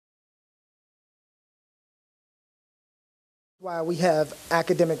Why we have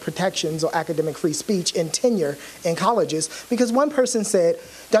academic protections or academic free speech and tenure in colleges, because one person said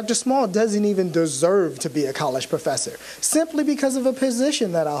Dr. Smaw doesn't even deserve to be a college professor simply because of a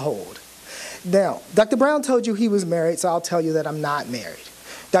position that I hold. Now, Dr. Brown told you he was married, so I'll tell you that I'm not married.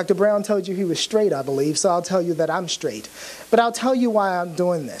 Dr. Brown told you he was straight, I believe, so I'll tell you that I'm straight. But I'll tell you why I'm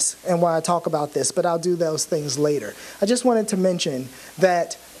doing this and why I talk about this, but I'll do those things later. I just wanted to mention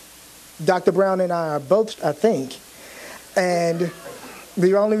that Dr. Brown and I are both, I think, and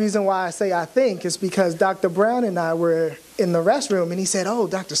the only reason why I say I think is because Dr. Brown and I were in the restroom and he said, "Oh,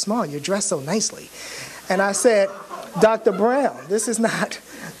 Dr. Smaw, you're dressed so nicely." And I said, "Dr. Brown, this is not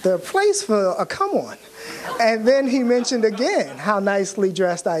the place for a come on." And then he mentioned again how nicely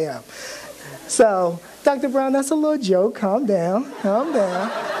dressed I am. So, Dr. Brown, that's a little joke. Calm down. Calm down.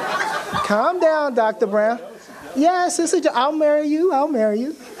 Calm down, Dr. Brown. Yes, it's a joke. I'll marry you. I'll marry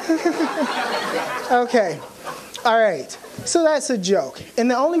you. Okay. All right, so that's a joke. And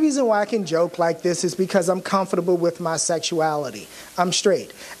the only reason why I can joke like this is because I'm comfortable with my sexuality. I'm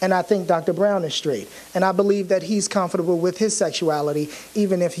straight, and I think Dr. Brown is straight. And I believe that he's comfortable with his sexuality,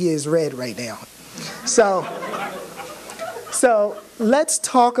 even if he is red right now. So let's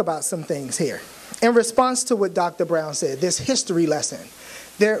talk about some things here. In response to what Dr. Brown said, this history lesson.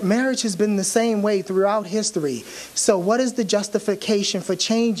 Their marriage has been the same way throughout history. So what is the justification for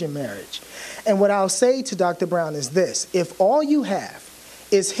change in marriage? And what I'll say to Dr. Brown is this: if all you have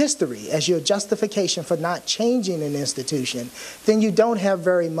is history as your justification for not changing an institution, then you don't have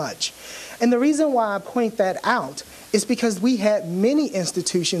very much. And the reason why I point that out is because we had many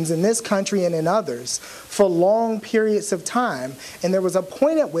institutions in this country and in others for long periods of time, and there was a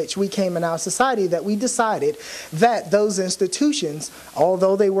point at which we came in our society that we decided that those institutions,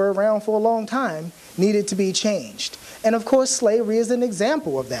 although they were around for a long time, needed to be changed. And of course, slavery is an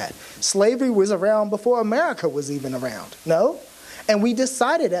example of that. Slavery was around before America was even around, no? And we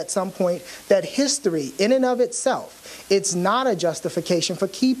decided at some point that history, in and of itself, it's not a justification for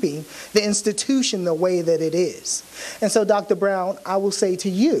keeping the institution the way that it is. And so, Dr. Brown, I will say to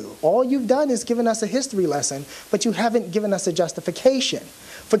you, all you've done is given us a history lesson, but you haven't given us a justification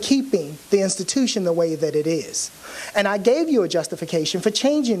for keeping the institution the way that it is. And I gave you a justification for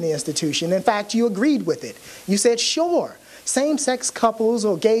changing the institution. In fact, you agreed with it. You said, sure, same-sex couples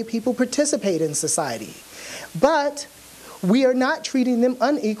or gay people participate in society. But we are not treating them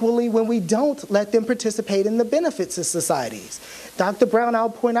unequally when we don't let them participate in the benefits of societies. Dr. Brown, I'll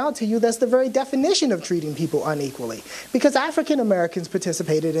point out to you that's the very definition of treating people unequally, because African Americans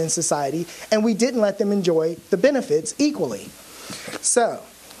participated in society and we didn't let them enjoy the benefits equally. So,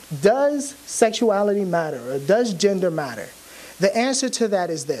 does sexuality matter, or does gender matter? The answer to that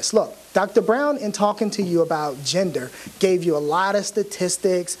is this. Look, Dr. Brown, in talking to you about gender, gave you a lot of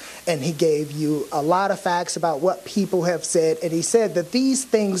statistics, and he gave you a lot of facts about what people have said, and he said that these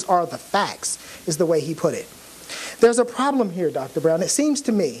things are the facts, is the way he put it. There's a problem here, Dr. Brown. It seems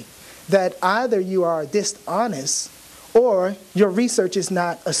to me that either you are dishonest or your research is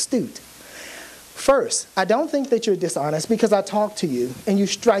not astute. First, I don't think that you're dishonest because I talk to you, and you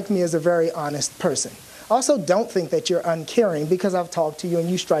strike me as a very honest person. Also, don't think that you're uncaring because I've talked to you and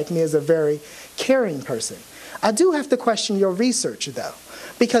you strike me as a very caring person. I do have to question your research, though,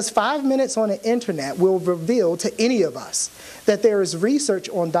 because 5 minutes on the internet will reveal to any of us that there is research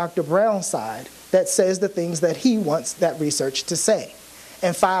on Dr. Brown's side that says the things that he wants that research to say.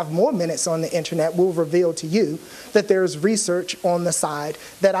 And 5 more minutes on the internet will reveal to you that there's research on the side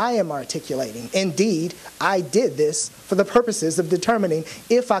that I am articulating. Indeed, I did this for the purposes of determining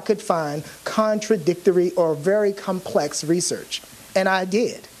if I could find contradictory or very complex research. And I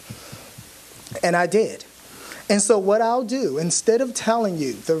did. And I did. And so what I'll do, instead of telling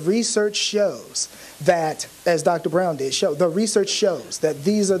you the research shows that, as Dr. Brown did, the research shows that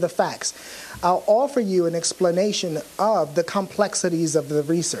these are the facts, I'll offer you an explanation of the complexities of the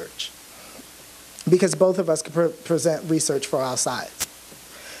research, because both of us can present research for our sides.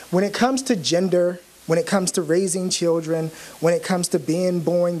 When it comes to gender, when it comes to raising children, when it comes to being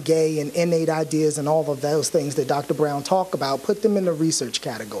born gay and innate ideas and all of those things that Dr. Brown talked about, put them in the research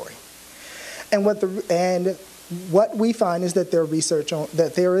category. And what we find is that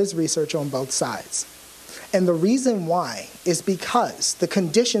there is research on both sides. And the reason why is because the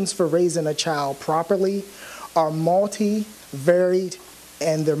conditions for raising a child properly are multi-varied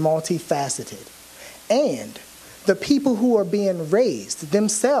and they're multifaceted. And the people who are being raised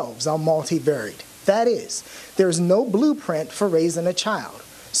themselves are multivaried. That is, there's no blueprint for raising a child.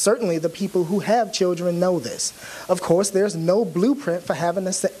 Certainly the people who have children know this. Of course, there's no blueprint for having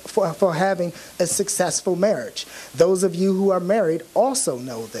a successful marriage. Those of you who are married also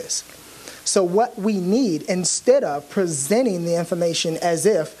know this. So what we need, instead of presenting the information as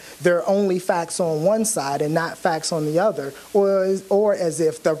if there are only facts on one side and not facts on the other, or as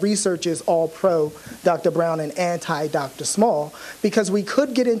if the research is all pro Dr. Brown and anti Dr. Smaw, because we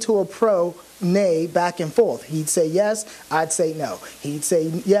could get into a pro-nay back and forth. He'd say yes, I'd say no. He'd say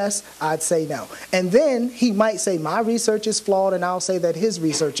yes, I'd say no. And then he might say my research is flawed and I'll say that his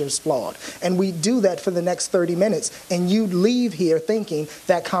research is flawed. And we do that for the next 30 minutes and you leave here thinking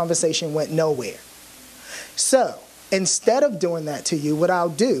that conversation went nowhere. So instead of doing that to you, what I'll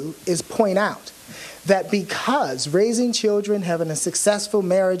do is point out that because raising children, having a successful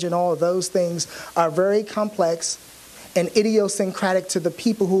marriage and all of those things are very complex and idiosyncratic to the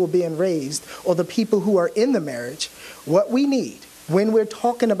people who are being raised or the people who are in the marriage, what we need when we're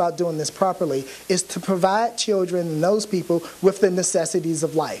talking about doing this properly is to provide children and those people with the necessities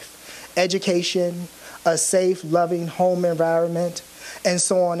of life. Education, a safe, loving home environment, and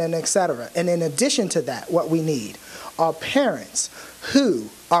so on and etc. And in addition to that, what we need are parents who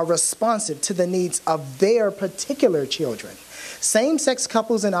are responsive to the needs of their particular children. Same-sex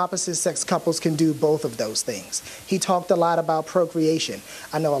couples and opposite-sex couples can do both of those things. He talked a lot about procreation.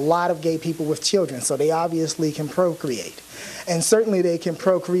 I know a lot of gay people with children, so they obviously can procreate. And certainly they can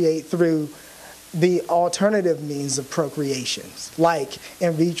procreate through the alternative means of procreation, like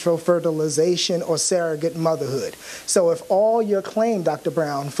in vitro fertilization or surrogate motherhood. So if all your claim, Dr.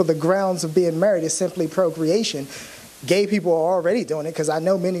 Brown, for the grounds of being married is simply procreation, gay people are already doing it because I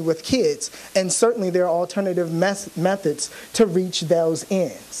know many with kids, and certainly there are alternative methods to reach those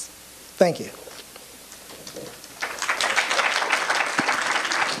ends. Thank you.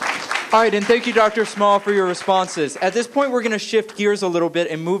 All right, and thank you, Dr. Smaw, for your responses. At this point, we're going to shift gears a little bit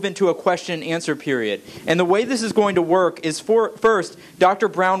and move into a question and answer period. And the way this is going to work is first, Dr.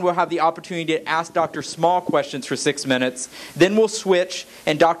 Brown will have the opportunity to ask Dr. Smaw questions for 6 minutes. Then we'll switch,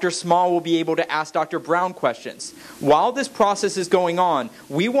 and Dr. Smaw will be able to ask Dr. Brown questions. While this process is going on,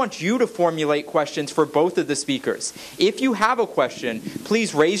 we want you to formulate questions for both of the speakers. If you have a question,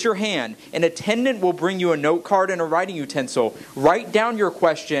 please raise your hand. An attendant will bring you a note card and a writing utensil. Write down your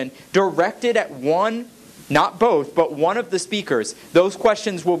question, directed at one, not both, but one of the speakers. Those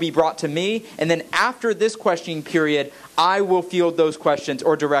questions will be brought to me, and then after this questioning period, I will field those questions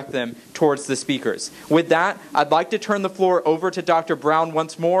or direct them towards the speakers. With that, I'd like to turn the floor over to Dr. Brown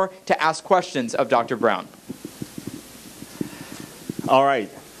once more to ask questions of Dr. Brown. All right.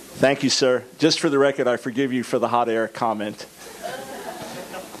 Thank you, sir. Just for the record, I forgive you for the hot air comment.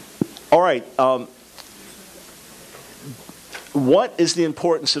 All right. What is the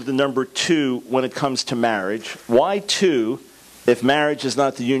importance of the number 2 when it comes to marriage? Why 2 if marriage is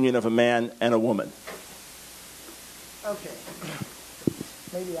not the union of a man and a woman? Okay.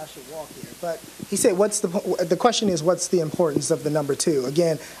 Maybe I should walk here. But he said, the question is, what's the importance of the number 2?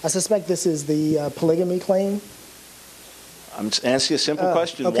 Again, I suspect this is the polygamy claim. I'm just asking a simple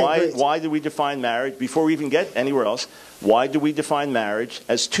question. Okay, why do we define marriage, before we even get anywhere else, why do we define marriage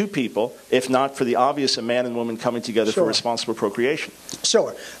as 2 people, if not for the obvious a man and woman coming together for responsible procreation?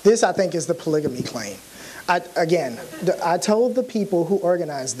 Sure. This, I think, is the polygamy claim. I told the people who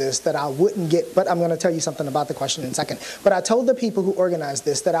organized this that I wouldn't get, but I'm going to tell you something about the question in a second, but I told the people who organized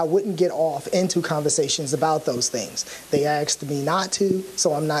this that I wouldn't get off into conversations about those things. They asked me not to,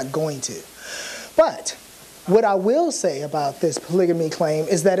 so I'm not going to. But what I will say about this polygamy claim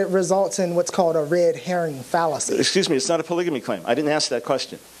is that it results in what's called a red herring fallacy. Excuse me, it's not a polygamy claim. I didn't ask that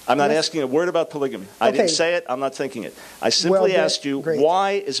question. I'm not asking a word about polygamy. I didn't say it. I'm not thinking it. I simply asked you,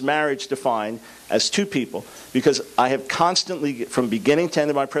 why is marriage defined as 2 people? Because I have constantly, from beginning to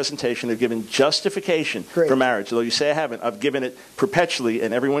end of my presentation, have given justification for marriage. Although you say I haven't, I've given it perpetually,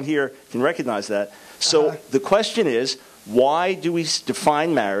 and everyone here can recognize that. So the question is, why do we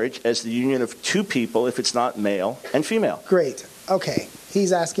define marriage as the union of 2 people if it's not male and female? Great. Okay.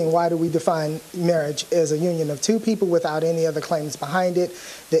 He's asking, why do we define marriage as a union of 2 people without any other claims behind it?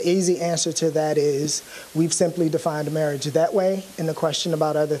 The easy answer to that is we've simply defined marriage that way, and the question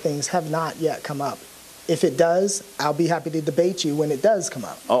about other things have not yet come up. If it does, I'll be happy to debate you when it does come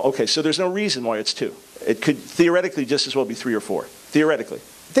up. Oh, okay. So there's no reason why it's 2. It could theoretically just as well be 3 or 4. Theoretically.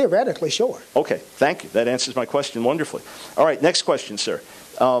 Theoretically, sure. Okay, thank you. That answers my question wonderfully. All right, next question, sir.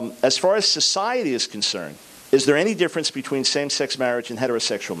 As far as society is concerned, is there any difference between same-sex marriage and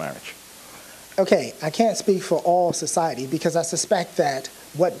heterosexual marriage? Okay, I can't speak for all society because I suspect that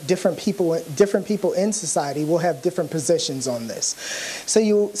different people in society will have different positions on this. So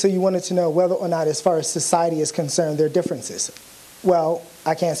you wanted to know whether or not, as far as society is concerned, there are differences. Well,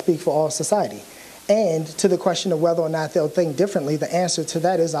 I can't speak for all society. And to the question of whether or not they'll think differently, the answer to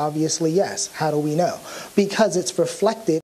that is obviously yes. How do we know? Because it's reflected